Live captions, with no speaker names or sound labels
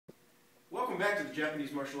back to the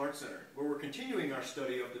Japanese Martial Arts Center, where we're continuing our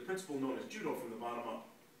study of the principle known as Judo from the bottom up.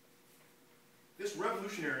 This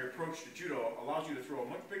revolutionary approach to Judo allows you to throw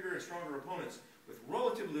much bigger and stronger opponents with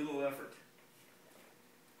relatively little effort.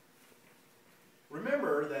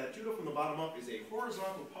 Remember that Judo from the bottom up is a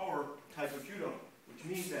horizontal power type of Judo, which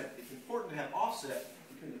means that it's important to have offset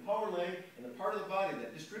between the power leg and the part of the body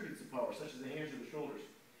that distributes the power, such as the hands or the shoulders.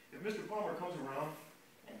 If Mr. Palmer comes around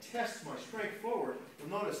and tests my strength forward,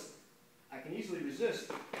 you'll notice I can easily resist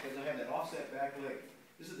because I have that offset back leg.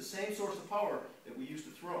 This is the same source of power that we use to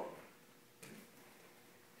throw.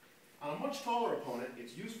 On a much taller opponent,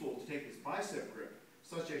 it's useful to take this bicep grip,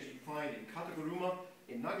 such as you find in kataguruma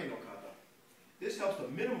in nage no kata. This helps to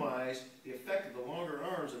minimize the effect of the longer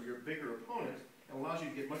arms of your bigger opponent and allows you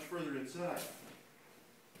to get much further inside.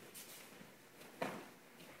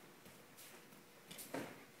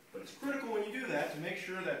 But it's critical when you do that to make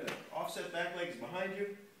sure that the offset back leg is behind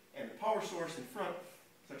you and the power source in front,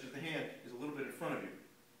 such as the hand, is a little bit in front of you.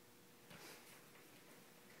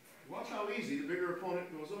 Watch how easy the bigger opponent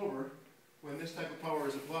goes over when this type of power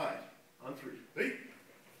is applied. On three. Hey.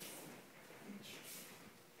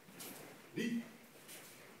 Hey.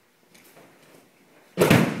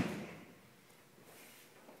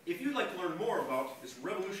 If you'd like to learn more about this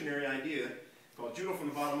revolutionary idea called Judo from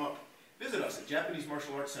the bottom up, visit us at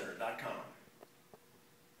JapaneseMartialArtsCenter.com.